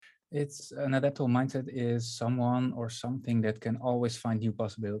It's an adaptable mindset is someone or something that can always find new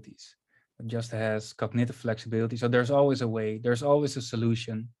possibilities. It just has cognitive flexibility. So there's always a way, there's always a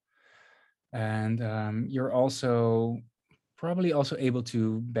solution. And you're also probably also able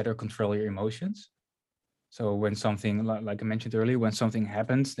to better control your emotions. So when something, like I mentioned earlier, when something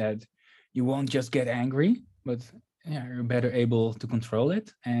happens, that you won't just get angry, but yeah, you're better able to control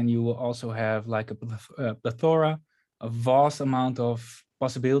it. And you will also have like a plethora, a vast amount of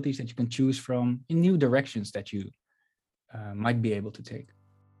possibilities that you can choose from in new directions that you might be able to take.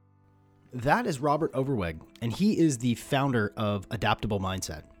 That is Robert Overweg, and he is the founder of Adaptable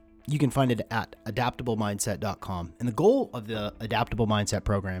Mindset. You can find it at adaptablemindset.com. And the goal of the Adaptable Mindset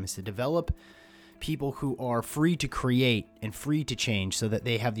program is to develop people who are free to create and free to change so that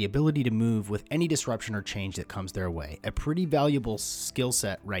they have the ability to move with any disruption or change that comes their way. A pretty valuable skill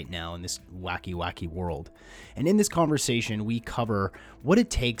set right now in this wacky world. And in this conversation, we cover what it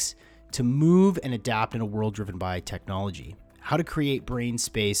takes to move and adapt in a world driven by technology, how to create brain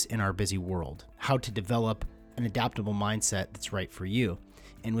space in our busy world, how to develop an adaptable mindset that's right for you.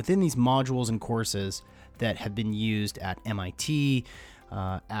 And within these modules and courses that have been used at MIT,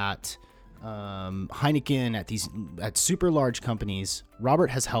 at Heineken, at super large companies,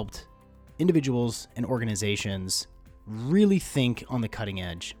 Robert has helped individuals and organizations really think on the cutting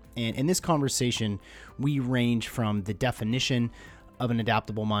edge. And in this conversation, we range from the definition of an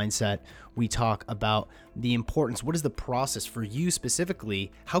adaptable mindset. We talk about the importance. What is the process for you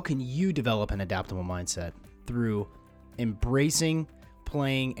specifically? How can you develop an adaptable mindset through embracing,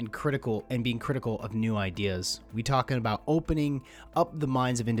 playing, and being critical of new ideas? We talking about opening up the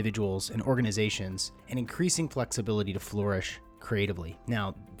minds of individuals and organizations and increasing flexibility to flourish creatively.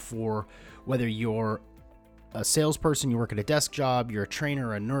 Now, for whether you're a salesperson, you work at a desk job, you're a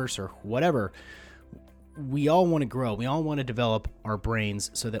trainer, a nurse, or whatever, we all want to grow. We all want to develop our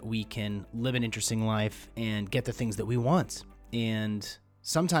brains so that we can live an interesting life and get the things that we want. And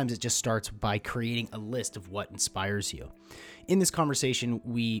sometimes it just starts by creating a list of what inspires you. In this conversation,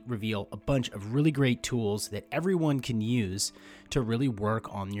 we reveal a bunch of really great tools that everyone can use to really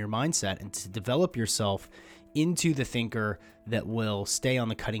work on your mindset and to develop yourself into the thinker that will stay on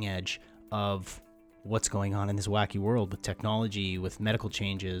the cutting edge of what's going on in this wacky world with technology, with medical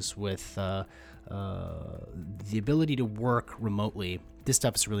changes, with the ability to work remotely. This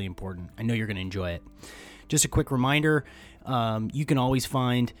stuff is really important. I know you're going to enjoy it. Just a quick reminder, you can always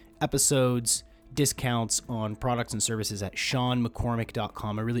find episodes, discounts on products and services at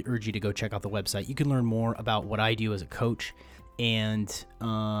SeanMcCormick.com. I really urge you to go check out the website. You can learn more about what I do as a coach. And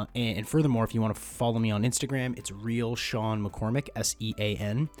furthermore, if you want to follow me on Instagram, it's real Sean McCormick,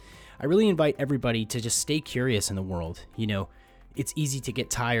 SEAN. I really invite everybody to just stay curious in the world. You know, it's easy to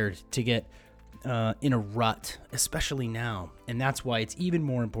get tired, to get in a rut, especially now. And that's why it's even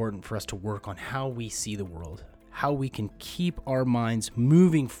more important for us to work on how we see the world, how we can keep our minds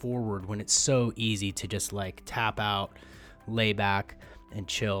moving forward when it's so easy to just like tap out, lay back, and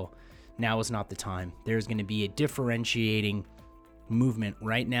chill. Now is not the time. There's going to be a differentiating movement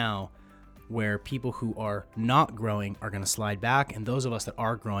right now where people who are not growing are going to slide back, and those of us that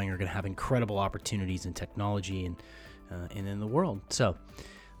are growing are going to have incredible opportunities in technology and in the world. So,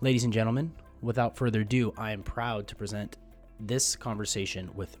 ladies and gentlemen, without further ado, I am proud to present this conversation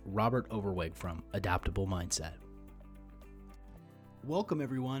with Robert Overweg from Adaptable Mindset. Welcome,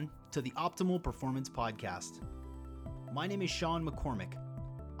 everyone, to the Optimal Performance Podcast. My name is Sean McCormick.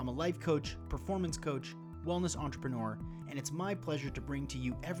 I'm a life coach, performance coach, wellness entrepreneur, and it's my pleasure to bring to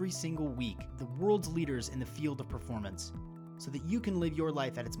you every single week the world's leaders in the field of performance so that you can live your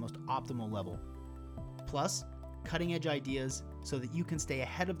life at its most optimal level. Plus, cutting edge ideas so that you can stay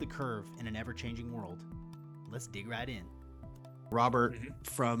ahead of the curve in an ever-changing world. Let's dig right in. Robert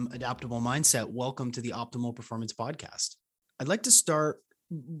from Adaptable Mindset, welcome to the Optimal Performance Podcast. I'd like to start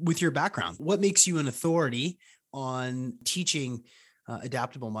with your background. What makes you an authority on teaching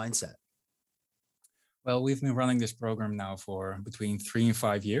adaptable mindset? Well, we've been running this program now for between 3 and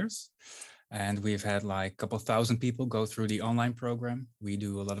 5 years. And we've had like a couple thousand people go through the online program. We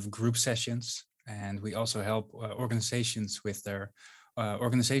do a lot of group sessions, and we also help organizations with their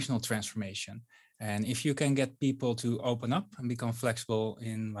organizational transformation. And if you can get people to open up and become flexible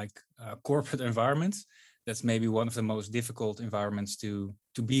in like corporate environments, that's maybe one of the most difficult environments to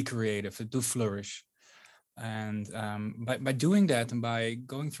be creative, to flourish. And by doing that and by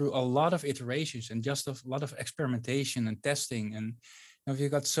going through a lot of iterations and just a lot of experimentation and testing, and if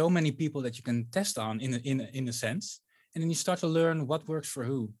you've got so many people that you can test on in a sense, and then you start to learn what works for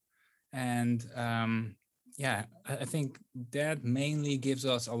who. And I think that mainly gives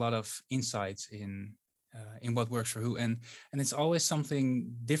us a lot of insights in in what works for who, and it's always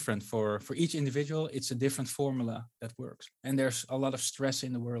something different for each individual. It's a different formula that works, and there's a lot of stress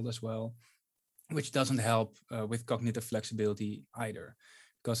in the world as well, which doesn't help with cognitive flexibility either,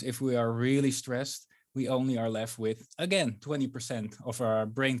 because if we are really stressed, we only are left with, again, 20% of our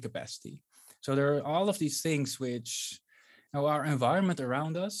brain capacity. So there are all of these things which, our environment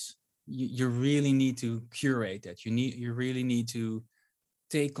around us, you really need to curate that. You really need to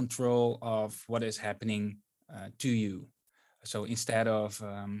take control of what is happening to you. So instead of,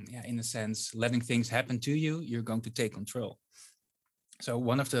 in a sense, letting things happen to you, you're going to take control. So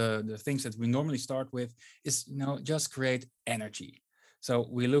one of the things that we normally start with is, just create energy. So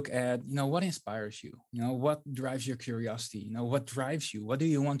we look at, what inspires you, what drives your curiosity, what drives you, what do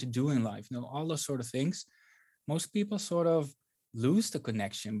you want to do in life, all those sort of things. Most people sort of lose the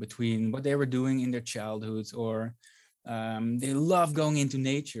connection between what they were doing in their childhoods, or they love going into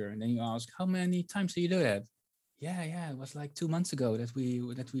nature. And then you ask, how many times do you do that? Yeah, it was like 2 months ago that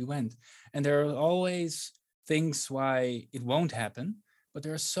we went. And there are always things why it won't happen, but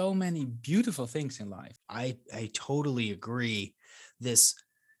there are so many beautiful things in life. I totally agree.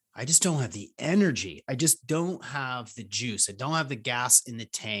 I just don't have the energy. I just don't have the juice. I don't have the gas in the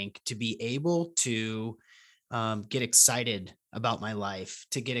tank to be able to get excited about my life,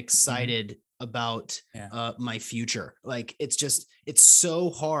 to get excited about my future. Like it's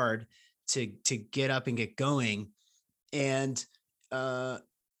so hard to get up and get going, and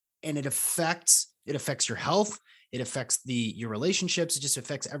it affects your health. It affects your relationships. It just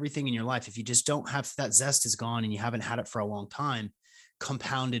affects everything in your life. If you just don't have that zest is gone and you haven't had it for a long time,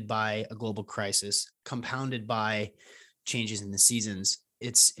 compounded by a global crisis, compounded by changes in the seasons,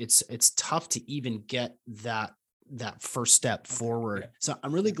 it's tough to even get that first step forward. So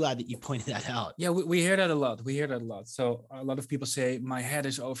I'm really glad that you pointed that out. Yeah, we hear that a lot. So a lot of people say, my head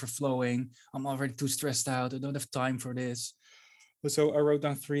is overflowing. I'm already too stressed out. I don't have time for this. So I wrote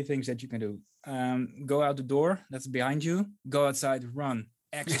down 3 things that you can do. Go out the door, that's behind you. Go outside, run,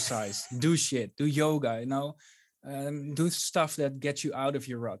 exercise, do shit, do yoga, do stuff that gets you out of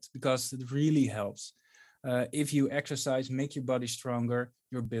your rut, because it really helps. If you exercise, make your body stronger,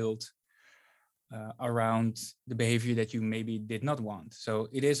 you're built around the behavior that you maybe did not want. So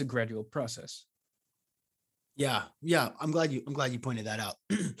it is a gradual process. Yeah. I'm glad you pointed that out.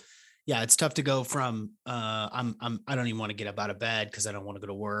 Yeah, it's tough to go from I don't even want to get up out of bed because I don't want to go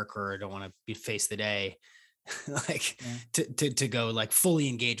to work, or I don't want to face the day, to go like fully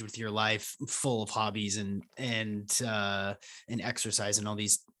engage with your life, full of hobbies and exercise and all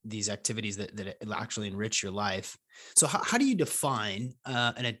these activities that actually enrich your life. So how do you define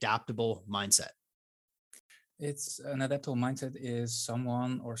an adaptable mindset? It's an adaptable mindset is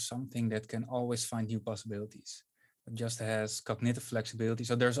someone or something that can always find new possibilities. It just has cognitive flexibility.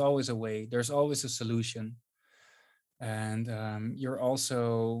 So there's always a way, there's always a solution. And you're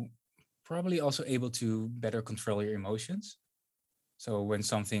also probably also able to better control your emotions. So when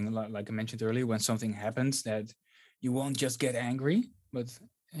something, like I mentioned earlier, when something happens, that you won't just get angry, but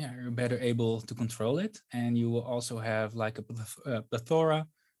you're better able to control it. And you will also have like a plethora,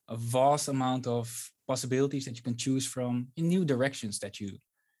 a vast amount of possibilities that you can choose from in new directions that you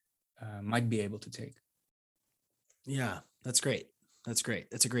might be able to take. Yeah, that's great. That's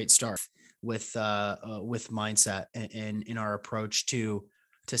a great start with mindset and in our approach to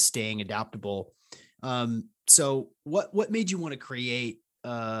staying adaptable. So what made you want to create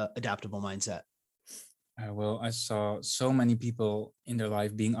adaptable mindset? Well, I saw so many people in their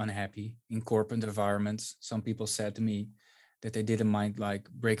life being unhappy in corporate environments. Some people said to me that they didn't mind like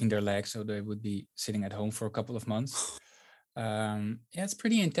breaking their legs, so they would be sitting at home for a couple of months. It's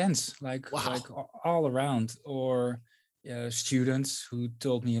pretty intense, like Wow. like all around. Or students who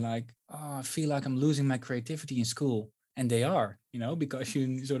told me like, oh, I feel like I'm losing my creativity in school, and they are, because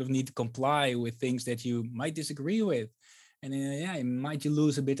you sort of need to comply with things that you might disagree with, and might you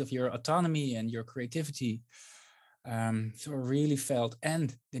lose a bit of your autonomy and your creativity. So I really felt,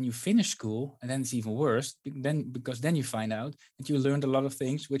 and then you finish school, and then it's even worse. Because then you find out that you learned a lot of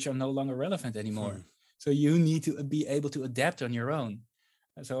things which are no longer relevant anymore. So you need to be able to adapt on your own.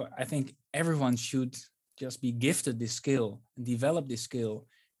 So I think everyone should just be gifted this skill and develop this skill,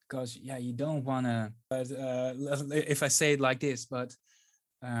 because you don't want to. If I say it like this, but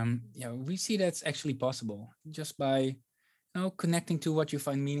we see that's actually possible just by connecting to what you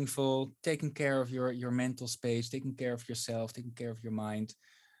find meaningful, taking care of your mental space, taking care of yourself, taking care of your mind.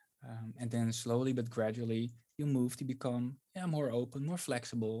 And then slowly but gradually you move to become more open, more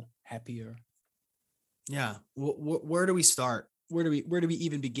flexible, happier. Yeah. Where do we start? Where do we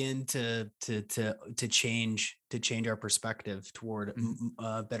even begin to change our perspective toward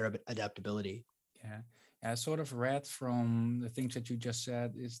better adaptability? Yeah. I sort of read from the things that you just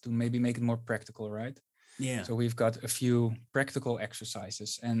said is to maybe make it more practical, right? Yeah. So we've got a few practical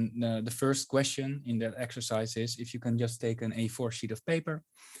exercises. And the first question in that exercise is if you can just take an A4 sheet of paper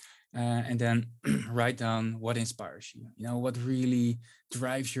and then write down what inspires you, what really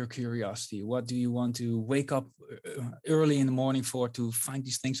drives your curiosity. What do you want to wake up early in the morning for to find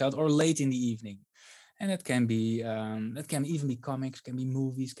these things out, or late in the evening? And it can be that can even be comics, can be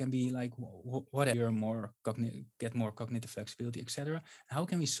movies, can be like whatever. You're get more cognitive flexibility, etc. How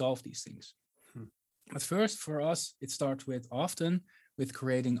can we solve these things? But first, for us, it starts with often with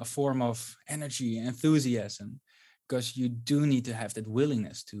creating a form of energy and enthusiasm, because you do need to have that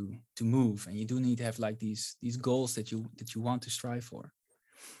willingness to move, and you do need to have like these goals that you want to strive for.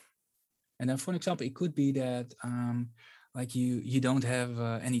 And then, for example, it could be that like you don't have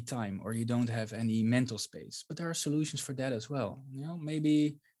any time, or you don't have any mental space, but there are solutions for that as well.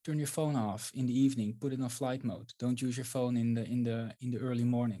 Maybe turn your phone off in the evening, put it on flight mode. Don't use your phone in the early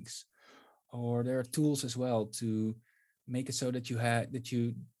mornings. Or there are tools as well to make it so that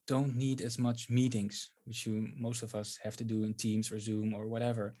you don't need as much meetings, which most of us have to do in Teams or Zoom or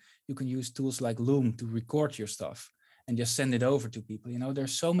whatever. You can use tools like Loom to record your stuff and just send it over to people.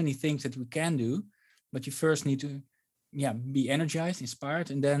 There's so many things that we can do, but you first need to, be energized,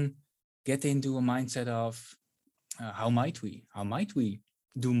 inspired, and then get into a mindset of how might we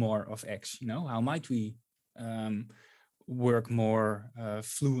do more of X. How might we um, work more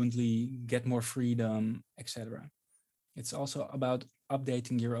fluently, get more freedom, etc. It's also about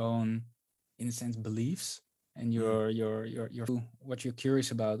updating your own, in a sense, beliefs and your what you're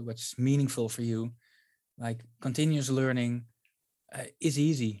curious about, what's meaningful for you. Like continuous learning is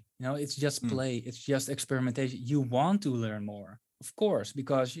easy. It's just play, it's just experimentation. You want to learn more, of course,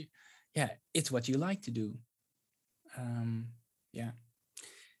 because it's what you like to do. Yeah.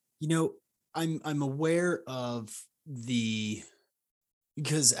 I'm aware of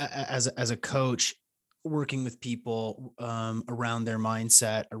because as a coach, working with people around their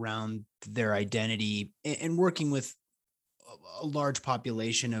mindset, around their identity, and working with a large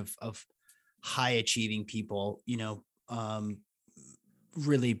population of high achieving people,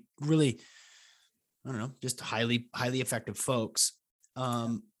 really, really, I don't know, just highly effective folks.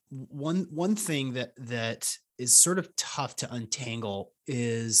 One thing that is sort of tough to untangle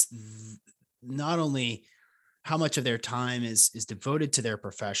is not only how much of their time is devoted to their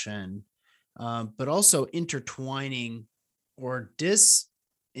profession, but also intertwining or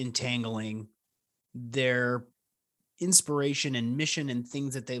disentangling their inspiration and mission and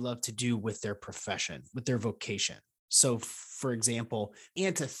things that they love to do with their profession, with their vocation. So, for example,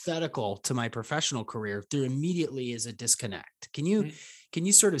 antithetical to my professional career, there immediately is a disconnect. Can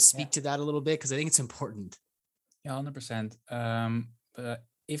you sort of speak to that a little bit? Because I think it's important. Yeah, 100%. But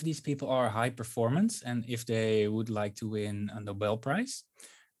if these people are high performance and if they would like to win a Nobel Prize,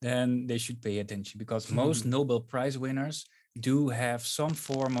 then they should pay attention, because most Nobel Prize winners do have some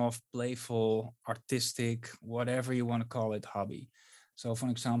form of playful, artistic, whatever you want to call it, hobby. So, for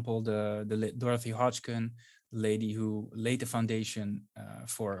example, the Dorothy Hodgkin, lady who laid the foundation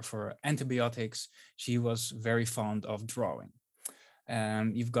for antibiotics, she was very fond of drawing.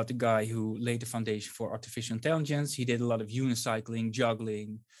 You've got the guy who laid the foundation for artificial intelligence. He did a lot of unicycling,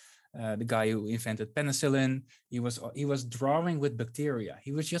 juggling. The guy who invented penicillin, he was drawing with bacteria.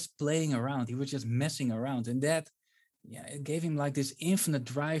 He was just playing around. He was just messing around, and that, it gave him like this infinite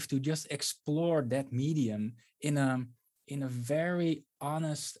drive to just explore that medium in a very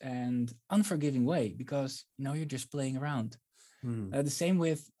honest and unforgiving way, because you're just playing around. The same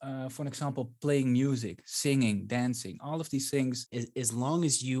with, for example, playing music, singing, dancing, all of these things. As long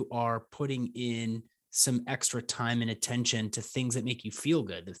as you are putting in some extra time and attention to things that make you feel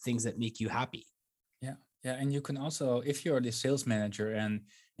good, the things that make you happy. Yeah. Yeah. And you can also, if you're the sales manager and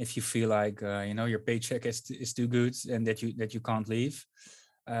if you feel like, your paycheck is too good and that you can't leave,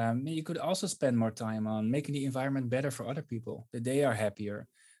 you could also spend more time on making the environment better for other people, that they are happier,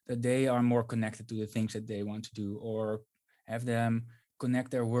 that they are more connected to the things that they want to do, or have them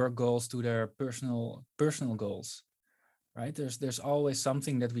connect their work goals to their personal goals, right? There's always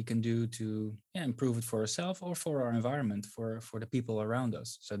something that we can do to improve it for ourselves or for our environment, for the people around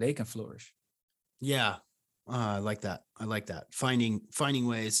us, so they can flourish. Yeah, I like that. Finding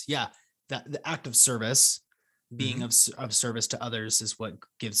ways. Yeah, that the act of service, being of service to others, is what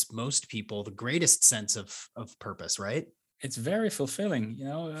gives most people the greatest sense of purpose, right? It's very fulfilling,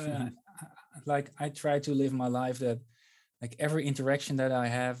 like I try to live my life that, like, every interaction that I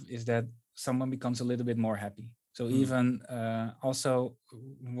have is that someone becomes a little bit more happy. So even also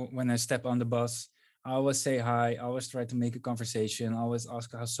when I step on the bus, I always say hi, I always try to make a conversation, I always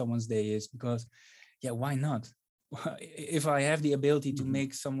ask how someone's day is, because yeah, why not? If I have the ability to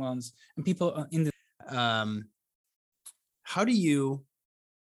make someone's and people in the How do you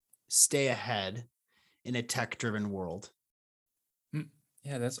stay ahead in a tech-driven world?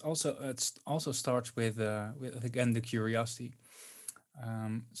 yeah, that's also it's also starts with again the curiosity.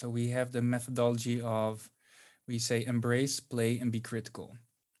 So we have the methodology of we say embrace, play, and be critical.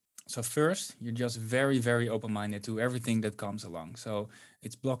 So first, you're just very, very open-minded to everything that comes along. So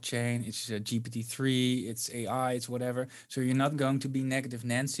it's blockchain, it's GPT-3, it's AI, it's whatever. So you're not going to be negative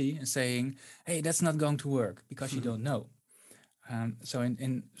Nancy and saying, "Hey, that's not going to work," because you don't know.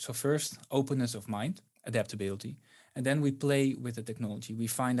 So first, openness of mind, adaptability, and then we play with the technology. We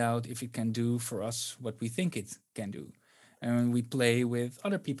find out if it can do for us what we think it can do, and we play with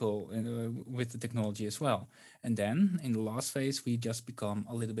other people with the technology as well. And then in the last phase, we just become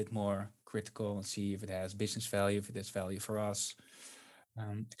a little bit more critical and see if it has business value, if it has value for us,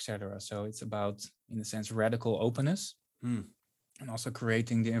 etc. So it's about, in a sense, radical openness, and also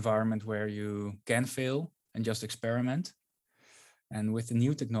creating the environment where you can fail and just experiment. And with the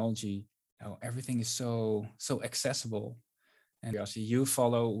new technology, everything is so accessible, and you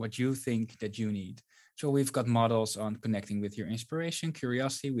follow what you think that you need. So we've got models on connecting with your inspiration,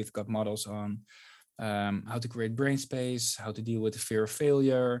 curiosity. We've got models on how to create brain space, how to deal with the fear of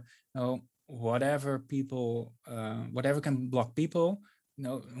failure. Whatever people, whatever can block people,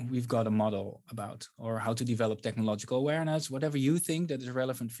 we've got a model about, or how to develop technological awareness, whatever you think that is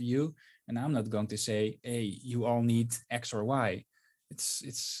relevant for you. And I'm not going to say, hey, you all need X or Y.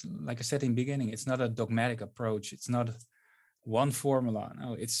 It's like I said in the beginning, it's not a dogmatic approach. It's not one formula.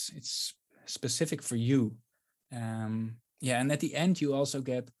 No, it's specific for you. Yeah, and at the end, you also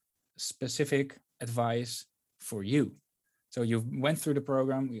get specific advice for you. So you went through the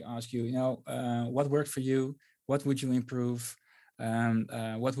program. We ask you, what worked for you? What would you improve?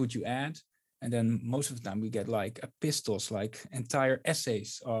 What would you add? And then most of the time we get like epistles, like entire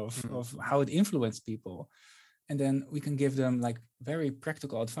essays of how it influenced people. And then we can give them like very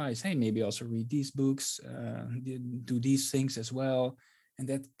practical advice. Hey, maybe also read these books, do these things as well. And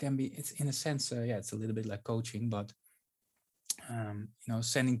that can be, it's in a sense, it's a little bit like coaching, but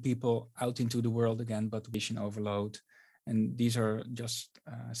sending people out into the world again, but vision overload. And these are just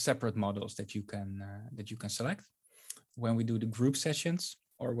separate models that you can select. When we do the group sessions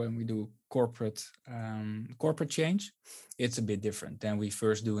or when we do corporate change, it's a bit different. Then we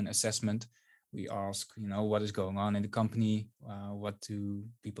first do an assessment. We ask, what is going on in the company? What do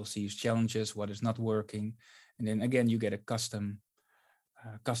people see as challenges? What is not working? And then again, you get a custom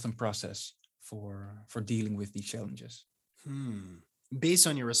process for dealing with these challenges. Based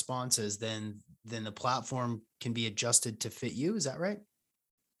on your responses, then the platform can be adjusted to fit you. Is that right?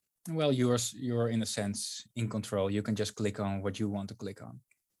 Well, you're in a sense in control. You can just click on what you want to click on.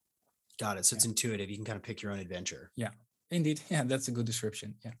 Got it. So it's intuitive. You can kind of pick your own adventure. Yeah, indeed. Yeah, that's a good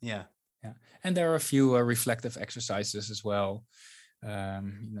description. Yeah. And there are a few reflective exercises as well,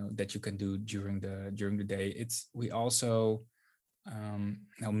 that you can do during the day. We also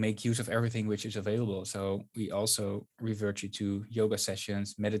make use of everything which is available. So we also revert you to yoga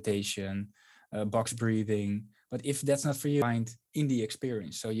sessions, meditation, box breathing. But if that's not for you, find in the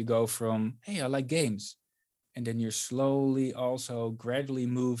experience. So you go from, hey, I like games, and then you're slowly also gradually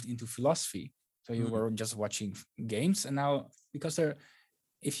moved into philosophy. So you were just watching games, and now because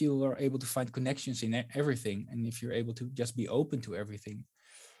if you are able to find connections in everything, and if you're able to just be open to everything,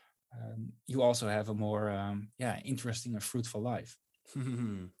 you also have a more interesting and fruitful life.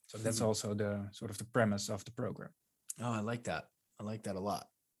 So that's also the sort of the premise of the program. Oh, I like that. I like that a lot.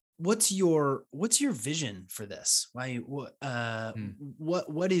 What's your vision for this?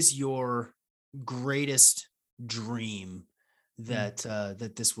 What is your greatest dream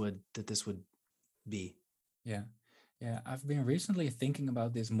that this would be? Yeah, I've been recently thinking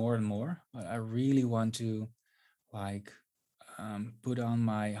about this more and more. I really want to put on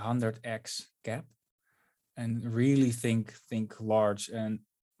my 100x cap and really think large.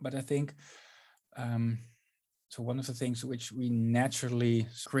 But I think so one of the things which we naturally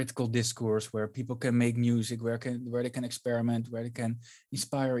critical discourse, where people can make music, where they can experiment, where they can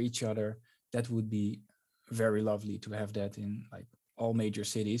inspire each other, that would be very lovely to have that in like all major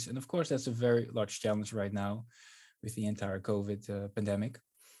cities. And of course, that's a very large challenge right now with the entire COVID pandemic.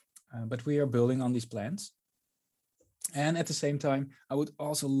 But we are building on these plans. And at the same time, I would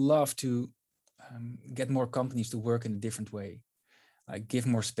also love to get more companies to work in a different way. Like give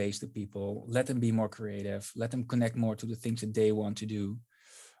more space to people, let them be more creative, let them connect more to the things that they want to do.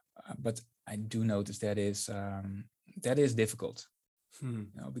 But I do notice that is difficult,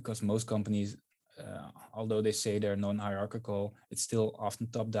 because most companies, although they say they're non-hierarchical, it's still often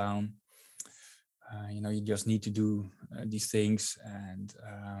top down. you just need to do these things, and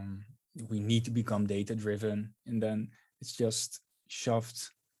we need to become data driven, and then it's just shoved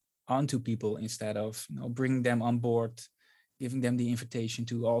onto people instead of bringing them on board, giving them the invitation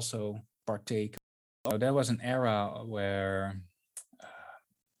to also partake. So there was an era where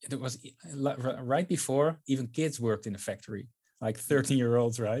it was right before even kids worked in a factory, like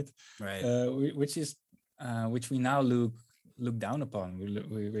 13-year-olds, right? Right. Which we now look down upon. We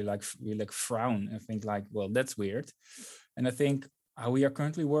like frown and think like, well, that's weird. And I think how we are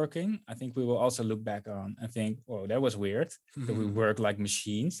currently working, I think we will also look back on and think, oh, that was weird, that we work like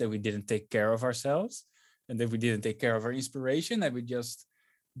machines, that we didn't take care of ourselves, and that we didn't take care of our inspiration, that we just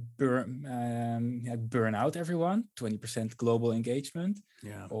burn out everyone. 20% global engagement.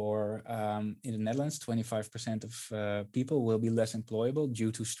 Yeah. Or in the Netherlands, 25% of people will be less employable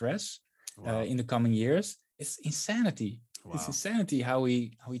due to stress. Wow. In the coming years. It's insanity. Wow. It's insanity how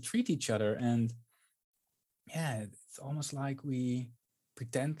we treat each other. And yeah, it's almost like we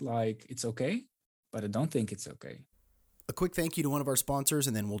pretend like it's okay, but I don't think it's okay. A quick thank you to one of our sponsors,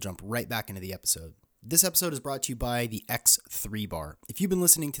 and then we'll jump right back into the episode. This episode is brought to you by the X3 Bar. If you've been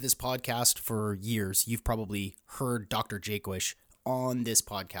listening to this podcast for years, you've probably heard Dr. Jaquish on this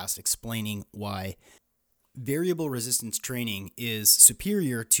podcast explaining why variable resistance training is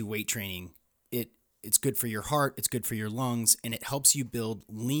superior to weight training. It's good for your heart, it's good for your lungs, and it helps you build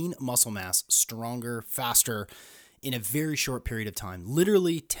lean muscle mass stronger, faster, in a very short period of time.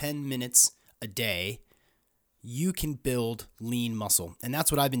 Literally 10 minutes a day, you can build lean muscle. And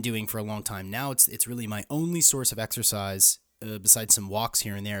that's what I've been doing for a long time. Now it's really my only source of exercise, besides some walks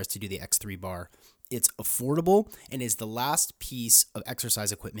here and there, is to do the X3 bar. It's affordable and is the last piece of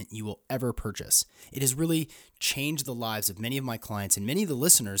exercise equipment you will ever purchase. It has really changed the lives of many of my clients and many of the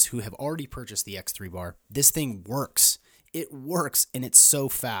listeners who have already purchased the X3 bar. This thing works. It works, and it's so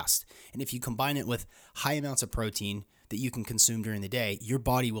fast. And if you combine it with high amounts of protein that you can consume during the day, your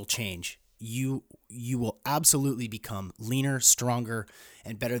body will change. You will absolutely become leaner, stronger,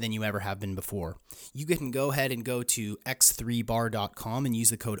 and better than you ever have been before. You can go ahead and go to x3bar.com and use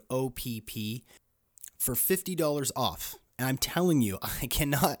the code OPP for $50 off. And I'm telling you, I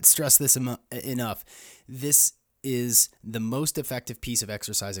cannot stress this enough. This is the most effective piece of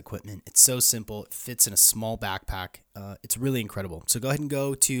exercise equipment. It's so simple. It fits in a small backpack. It's really incredible. So go ahead and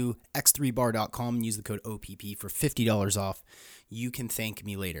go to x3bar.com and use the code OPP for $50 off. You can thank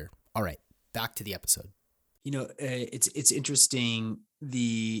me later. All right, back to the episode. It's interesting,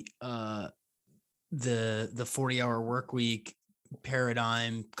 the 40-hour work week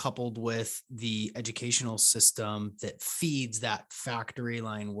paradigm coupled with the educational system that feeds that factory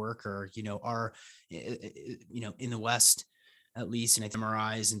line worker, in the West, at least, and to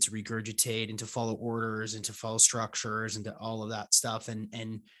memorize and to regurgitate and to follow orders and to follow structures and to all of that stuff.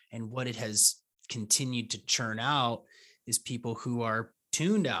 And what it has continued to churn out is people who are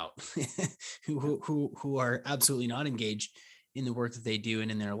tuned out, who are absolutely not engaged in the work that they do and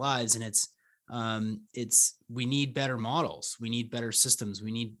in their lives. And we need better models. We need better systems.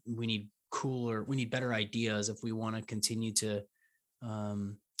 We need better ideas if we want to continue to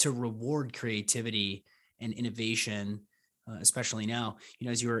reward creativity and innovation, especially now,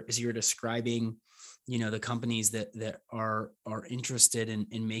 as you're describing, the companies that are interested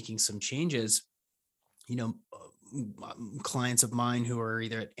in making some changes, clients of mine who are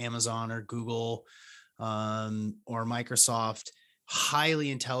either at Amazon or Google, or Microsoft,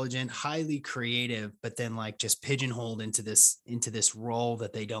 highly intelligent, highly creative, but then like just pigeonholed into this role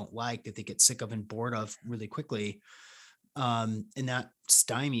that they don't like, that they get sick of and bored of really quickly. And that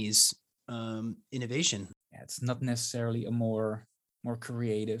stymies innovation. Yeah, it's not necessarily a more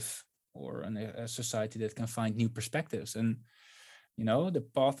creative or a society that can find new perspectives. And the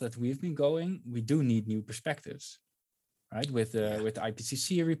path that we've been going, we do need new perspectives, right? With the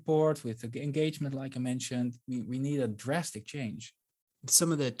IPCC report, with the engagement, like I mentioned, we need a drastic change.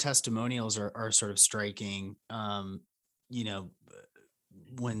 Some of the testimonials are sort of striking.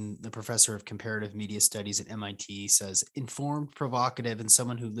 When the professor of comparative media studies at MIT says, informed, provocative, and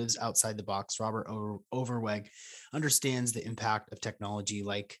someone who lives outside the box, Robert Overweg understands the impact of technology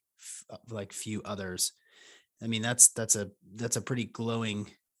like few others. I mean, that's a pretty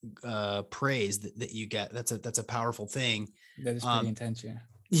glowing praise that you get. That's a powerful thing. That is pretty intense.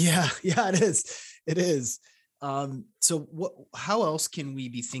 Yeah, it is. So how else can we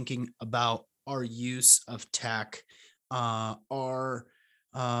be thinking about our use of tech, our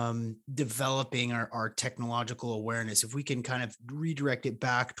developing our technological awareness, if we can kind of redirect it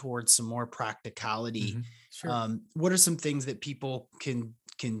back towards some more practicality? Mm-hmm. Sure. What are some things that people can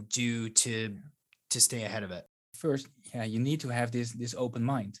do to stay ahead of it? First, you need to have this open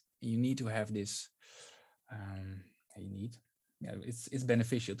mind. You need to have this you need. Yeah, it's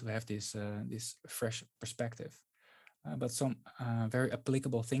beneficial to have this fresh perspective. But some very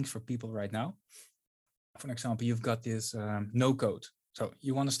applicable things for people right now. For example, you've got this no code. So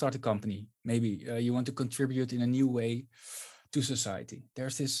you want to start a company. Maybe you want to contribute in a new way to society.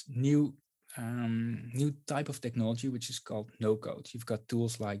 There's this new type of technology which is called no code. You've got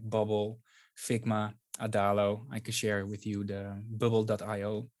tools like Bubble, Figma, Adalo. I can share with you the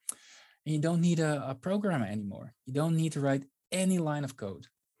bubble.io. And you don't need a programmer anymore. You don't need to write any line of code.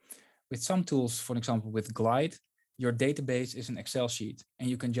 With some tools, for example, with Glide, your database is an Excel sheet, and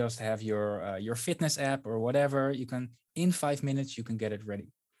you can just have your fitness app or whatever. You can in 5 minutes you can get it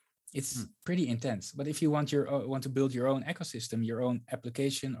ready. It's pretty intense. But if you want want to build your own ecosystem, your own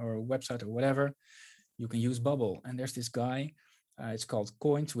application or website or whatever, you can use Bubble. And there's this guy, it's called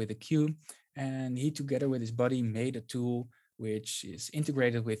Coins with a Q, and he together with his buddy made a tool which is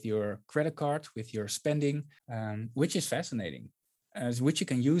integrated with your credit card, with your spending, which is fascinating. Which you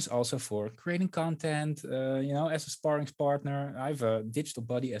can use also for creating content, as a sparring partner. I have a digital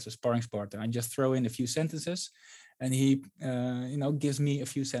buddy as a sparring partner. I just throw in a few sentences and he, gives me a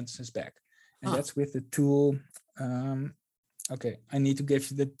few sentences back. And that's with the tool. Okay, I need to give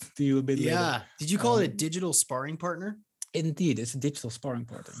to you a bit later. Yeah. Did you call it a digital sparring partner? Indeed, it's a digital sparring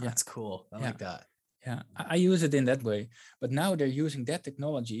partner. Yeah. That's cool. I like that. Yeah, I use it in that way. But now they're using that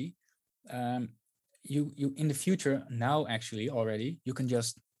technology. You in the future now actually already you can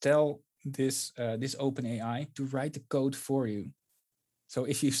just tell this open AI to write the code for you. So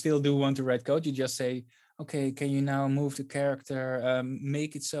if you still do want to write code, you just say, okay, can you now move the character,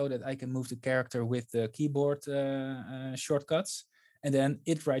 make it so that I can move the character with the keyboard shortcuts, and then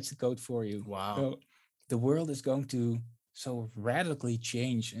it writes the code for you. Wow. So the world is going to so radically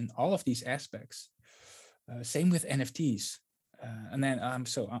change in all of these aspects. Same with NFTs. And then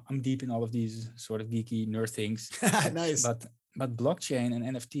I'm deep in all of these sort of geeky nerd things. Nice. But blockchain and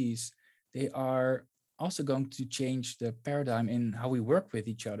NFTs, they are also going to change the paradigm in how we work with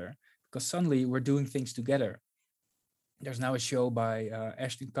each other, because suddenly we're doing things together. There's now a show by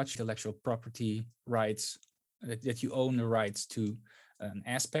Ashton Kutcher, intellectual property rights, that you own the rights to an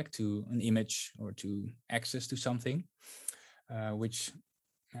aspect, to an image, or to access to something, which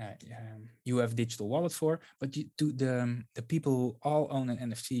you have digital wallet for, but the people who all own an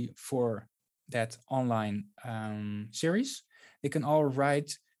NFT for that online series, they can all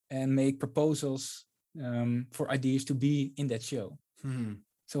write and make proposals for ideas to be in that show.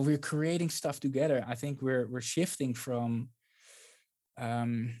 So we're creating stuff together. I think we're shifting from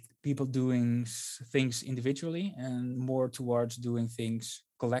people doing things individually and more towards doing things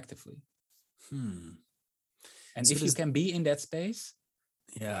collectively. And so if you can be in that space,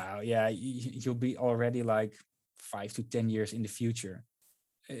 you'll be already like 5 to 10 years in the future.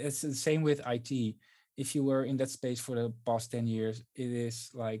 It's the same with IT. If you were in that space for the past 10 years, it is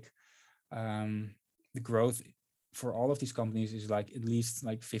like the growth for all of these companies is like at least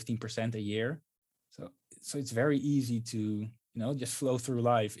like 15% a year. So it's very easy to, just flow through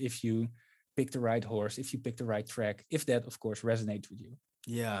life if you pick the right horse, if you pick the right track, if that, of course, resonates with you.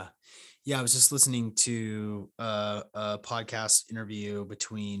 Yeah. I was just listening to a podcast interview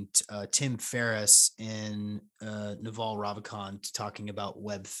between Tim Ferriss and Naval Ravikant talking about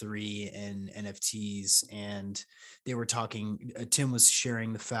Web3 and NFTs. And they were talking, Tim was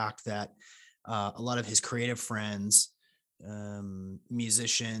sharing the fact that a lot of his creative friends,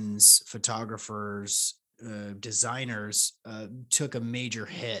 musicians, photographers, designers took a major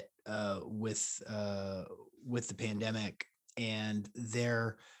hit with the pandemic, and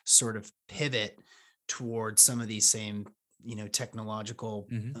their sort of pivot towards some of these same, technological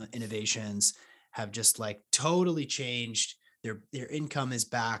innovations have just like totally changed. Their income is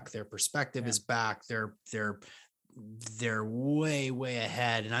back. Their perspective is back. They're way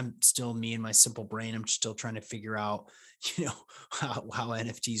ahead. And I'm still, me and my simple brain, I'm still trying to figure out, how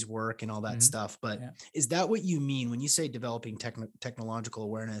NFTs work and all that stuff. But is that what you mean when you say developing technological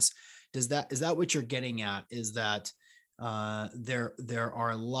awareness? Is that what you're getting at? Is that there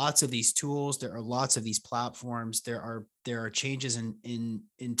are lots of these tools, there are lots of these platforms, there are changes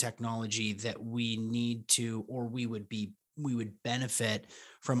in technology that we need to, or we would benefit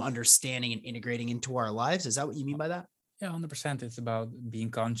from understanding and integrating into our lives? Is that what you mean by that? Yeah, 100%. It's about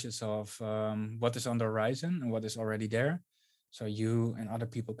being conscious of what is on the horizon and what is already there, so you and other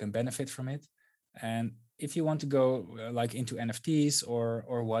people can benefit from it. And if you want to go like into NFTs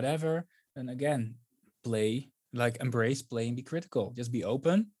or whatever, then again, embrace, play, and be critical. Just be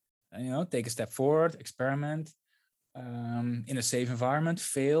open, and take a step forward, experiment in a safe environment.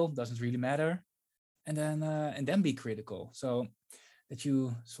 Fail, doesn't really matter, and then be critical. So that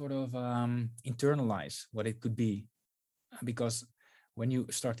you sort of internalize what it could be, because when you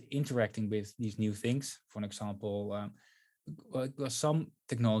start interacting with these new things, for example, well, some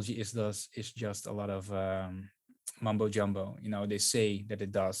technology is just a lot of mumbo jumbo. You know, they say that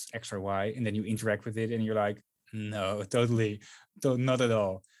it does X or Y, and then you interact with it, and you're like, no, totally, not at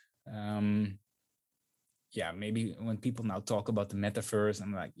all. Um, yeah, maybe when people now talk about the metaverse,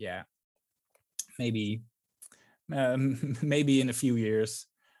 I'm like, yeah, maybe, maybe in a few years.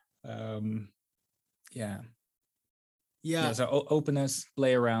 Um, yeah, Yeah. yeah. So openness,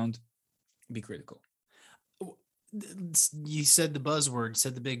 play around, be critical. You said the buzzword,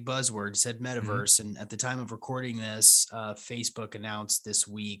 said the big buzzword, said Mhm. metaverse. And at the time of recording this, Facebook announced this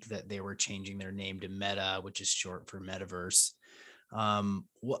week that they were changing their name to Meta, which is short for metaverse.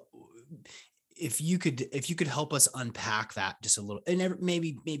 What if you could help us unpack that just a little, and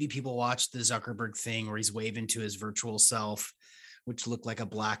maybe people watch the Zuckerberg thing where he's waving to his virtual self, which looked like a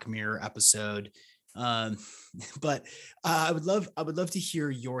Black Mirror episode. Um, but I would love to hear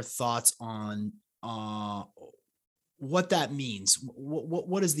your thoughts on uh what that means.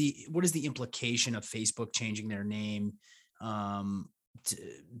 What is the implication of Facebook changing their name um, to,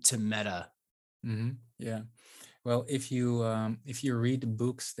 to Meta? Yeah. Well, if you read the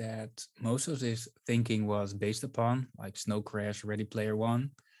books that most of this thinking was based upon, like Snow Crash, Ready Player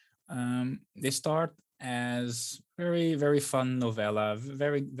One, they start as very fun novella,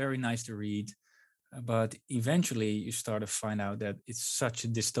 very nice to read. But eventually, you start to find out that it's such a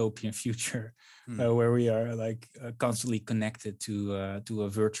dystopian future, Hmm. where we are like constantly connected to a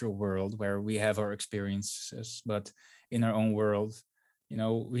virtual world where we have our experiences, but in our own world. You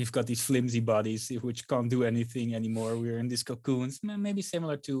know, we've got these flimsy bodies which can't do anything anymore. We're in these cocoons, maybe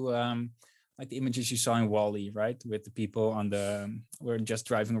similar to like the images you saw in Wall-E, right? With the people on the, we're just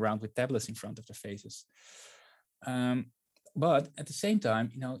driving around with tablets in front of their faces. Um, but at the same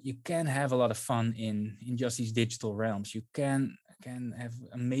time, you know, you can have a lot of fun in just these digital realms. You can have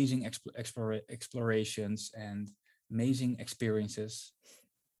amazing explorations and amazing experiences.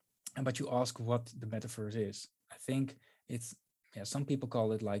 But you ask what the metaverse is. I think it's, yeah, some people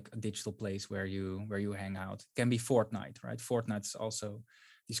call it like a digital place where you hang out. It can be Fortnite, right? Fortnite is also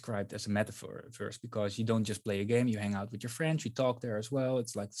described as a metaverse because you don't just play a game, you hang out with your friends, you talk there as well.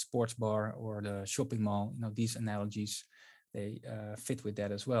 It's like the sports bar or the shopping mall. You know, these analogies, they fit with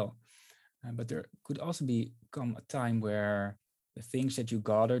that as well. But there could also become a time where the things that you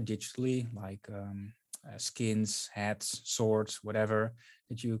gather digitally, like skins, hats, swords, whatever,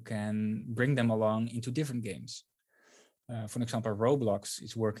 that you can bring them along into different games. For example, Roblox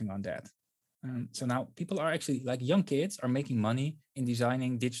is working on that. So now people are actually, like, young kids are making money in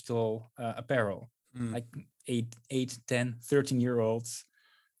designing digital apparel, Hmm. like 8, 10, 13-year olds,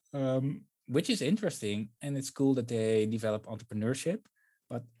 which is interesting. And it's cool that they develop entrepreneurship.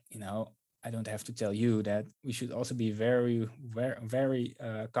 But, you know, I don't have to tell you that we should also be very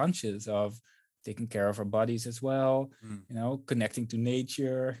conscious of taking care of our bodies as well, Hmm. you know, connecting to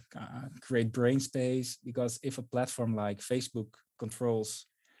nature, create brain space. Because if a platform like Facebook controls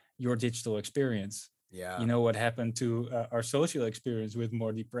your digital experience, Yeah. you know what happened to our social experience with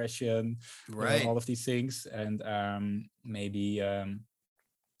more depression, Right. all of these things, and maybe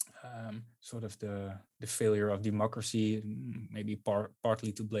sort of the failure of democracy, maybe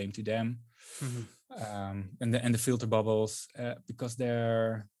partly to blame to them, Mhm. and the filter bubbles, because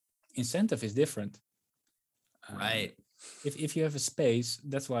their incentive is different. Um, Right. if you have a space,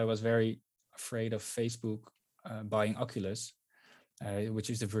 that's why I was very afraid of Facebook buying Oculus, which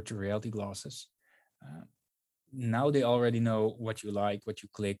is the virtual reality glasses. Uh, Now they already know what you like, what you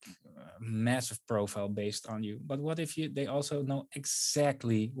click, massive profile based on you. But what if they also know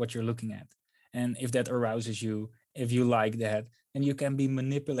exactly what you're looking at? And if that arouses you, if you like that, and you can be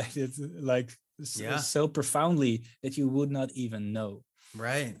manipulated like Yeah. so profoundly that you would not even know.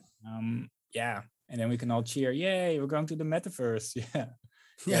 Right. Yeah. And then we can all cheer, yay, we're going to the metaverse. Yeah.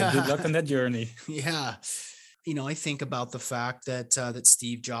 Yeah. Good luck on Yeah. that journey. Yeah. I think about the fact that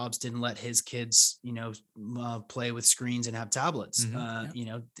Steve Jobs didn't let his kids, play with screens and have tablets.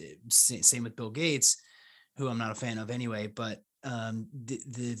 Yeah. Same with Bill Gates, who I'm not a fan of anyway. But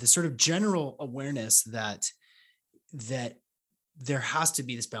the sort of general awareness that there has to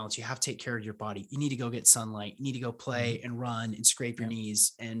be this balance. You have to take care of your body. You need to go get sunlight. You need to go Mm-hmm. play and run and scrape your Yeah.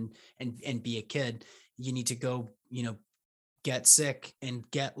 knees and be a kid. You need to go, get sick and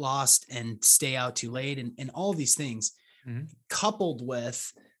get lost and stay out too late and all these things, Mm-hmm. coupled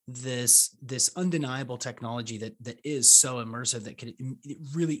with this undeniable technology that is so immersive that could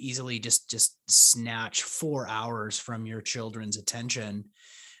really easily just snatch 4 hours from your children's attention.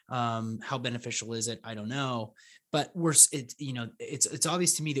 How beneficial is it? I don't know. but it's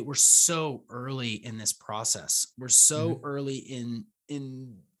obvious to me that we're so early in this process. We're so Mhm. early in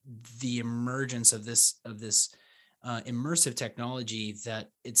the emergence of this immersive technology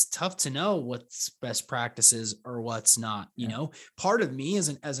that it's tough to know what's best practices or what's not. Yeah. Part of me as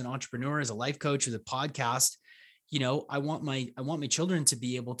an entrepreneur, as a life coach, with a podcast, I want my children to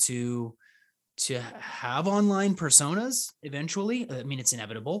be able to have online personas eventually. I mean, it's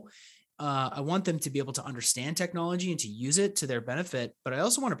inevitable. I want them to be able to understand technology and to use it to their benefit, but I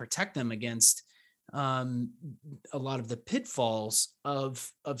also want to protect them against um, a lot of the pitfalls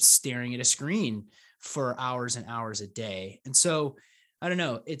of staring at a screen for hours and hours a day. And so, I don't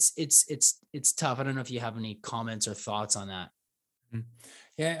know. It's tough. I don't know if you have any comments or thoughts on that. Mm.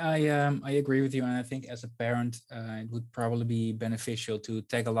 Yeah, I agree with you, and I think as a parent, it would probably be beneficial to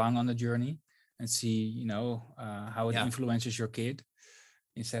tag along on the journey and see, how it Yeah. influences your kid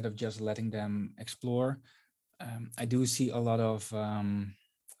instead of just letting them explore. I do see a lot of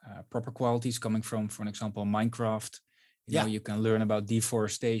proper qualities coming from, for example, Minecraft. Yeah. You can learn about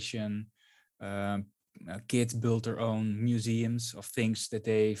deforestation. Um, Kids build their own museums of things that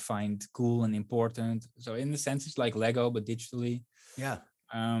they find cool and important. So in a sense, it's like Lego, but digitally. Yeah.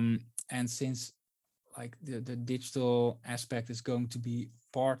 Um, and since like the digital aspect is going to be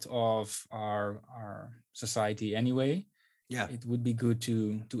part of our society anyway, Yeah. it would be good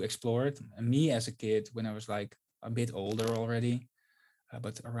to explore it. And me as a kid, when I was like a bit older already,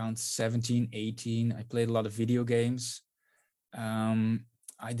 but around 17, 18, I played a lot of video games. Um,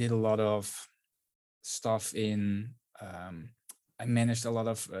 I did a lot of stuff in. I managed a lot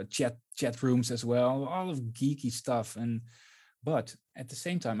of chat rooms as well, all of geeky stuff, but at the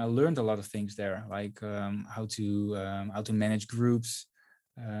same time, I learned a lot of things there, like how to manage groups,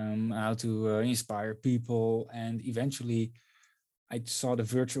 how to inspire people, and eventually I saw the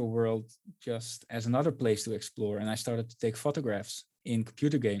virtual world just as another place to explore, and I started to take photographs in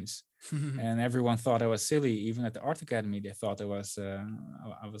computer games. And everyone thought I was silly. Even at the art academy, they thought I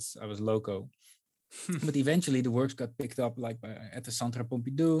was loco. But eventually, the works got picked up, like at the Centre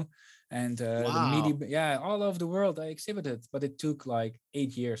Pompidou, and the media. Wow. Yeah, all over the world, I exhibited. But it took like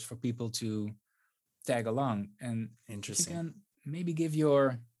 8 years for people to tag along. And if you Interesting. can maybe give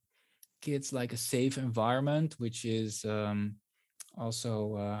your kids like a safe environment, which is also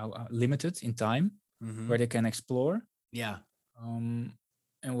limited in time, Hmm. where they can explore, Yeah. um,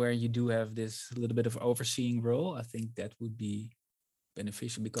 and where you do have this little bit of overseeing role, I think that would be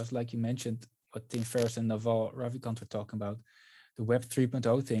beneficial because, like you mentioned, what Tim Ferriss and Naval Ravikant were talking about, the Web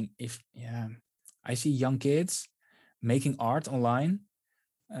 3.0 thing. I see young kids making art online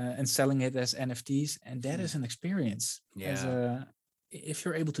and selling it as NFTs, and that is an experience. Yeah. If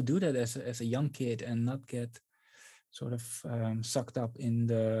you're able to do that as a young kid and not get sort of sucked up in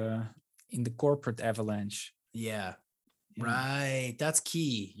the corporate avalanche. Yeah. Yeah. Right. That's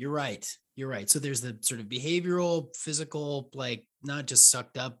key. You're right. You're right. So there's the sort of behavioral, physical, like not just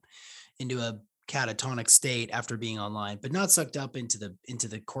sucked up into a catatonic state after being online, but not sucked up into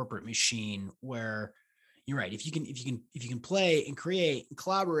the corporate machine where you're right. If you can play and create and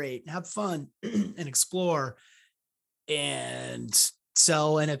collaborate and have fun and explore and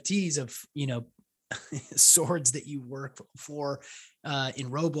sell NFTs of, swords that you work for in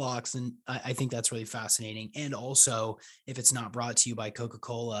Roblox. And I think that's really fascinating. And also, if it's not brought to you by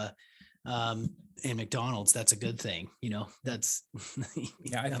Coca-Cola and McDonald's, that's a good thing. That's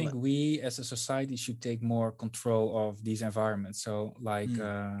Yeah, I think we as a society should take more control of these environments. So like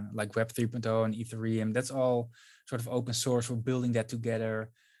Web 3.0 and Ethereum, that's all sort of open source. We're building that together.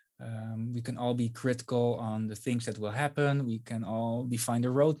 We can all be critical on the things that will happen. We can all define the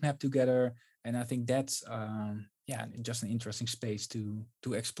roadmap together. And I think that's just an interesting space to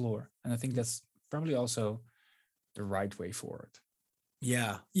explore. And I think that's probably also the right way forward.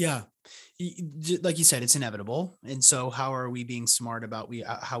 Yeah, yeah. Like you said, it's inevitable, and so how are we being smart about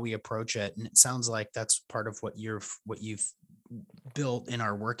how we approach it? And it sounds like that's part of what you've built and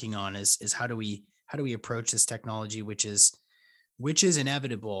are working on is how do we approach this technology, which is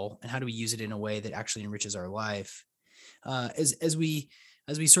inevitable, and how do we use it in a way that actually enriches our life?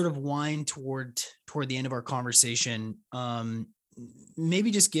 As we sort of wind toward the end of our conversation, maybe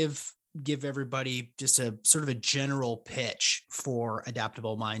just give everybody just a sort of a general pitch for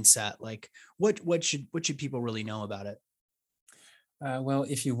adaptable mindset. Like what should people really know about it? Well,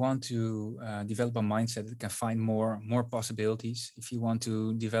 if you want to develop a mindset that can find more possibilities, if you want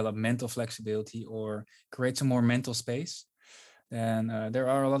to develop mental flexibility or create some more mental space, then there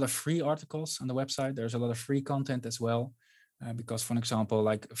are a lot of free articles on the website. There's a lot of free content as well. Because, for example,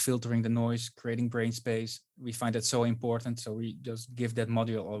 like filtering the noise, creating brain space, we find that so important. So we just give that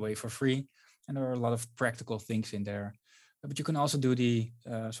module away for free. and there are a lot of practical things in there. But you can also do the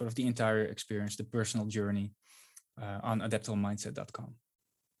sort of the entire experience, the personal journey on adaptablemindset.com.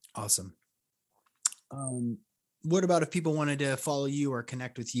 Awesome. What about if people wanted to follow you or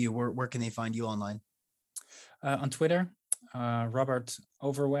connect with you? Where can they find you online? On Twitter, Robert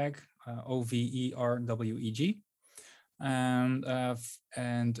Overweg, Overweg.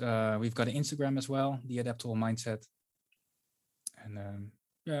 And we've got an Instagram as well, the Adaptable Mindset. And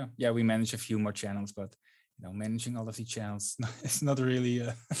we manage a few more channels, but managing all of the channels is not really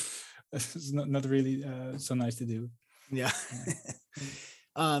it's not really so nice to do. Yeah.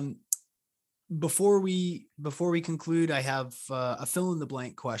 Before we conclude, I have a fill in the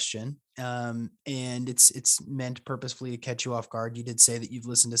blank question, and it's meant purposefully to catch you off guard. You did say that you've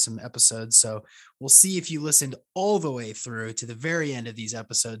listened to some episodes, so we'll see if you listened all the way through to the very end of these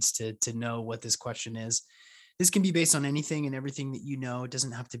episodes to know what this question is. This can be based on anything and everything that you know. It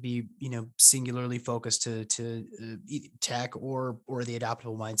doesn't have to be singularly focused to tech or the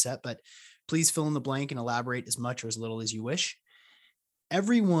adaptable mindset, but please fill in the blank and elaborate as much or as little as you wish.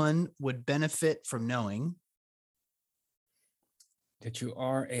 Everyone would benefit from knowing that you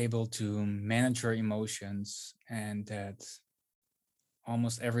are able to manage your emotions and that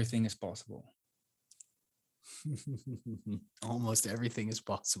almost everything is possible. Almost everything is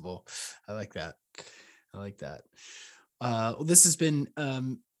possible. I like that. This has been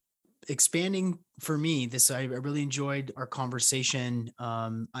expanding for me. I really enjoyed our conversation.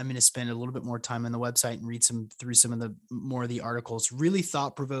 I'm going to spend a little bit more time on the website and read through some of the more of the articles. Really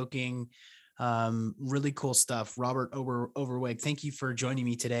thought-provoking, really cool stuff. Robert Overweg, thank you for joining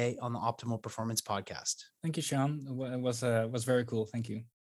me today on the Optimal Performance Podcast. Thank you, Sean. It was very cool. Thank you.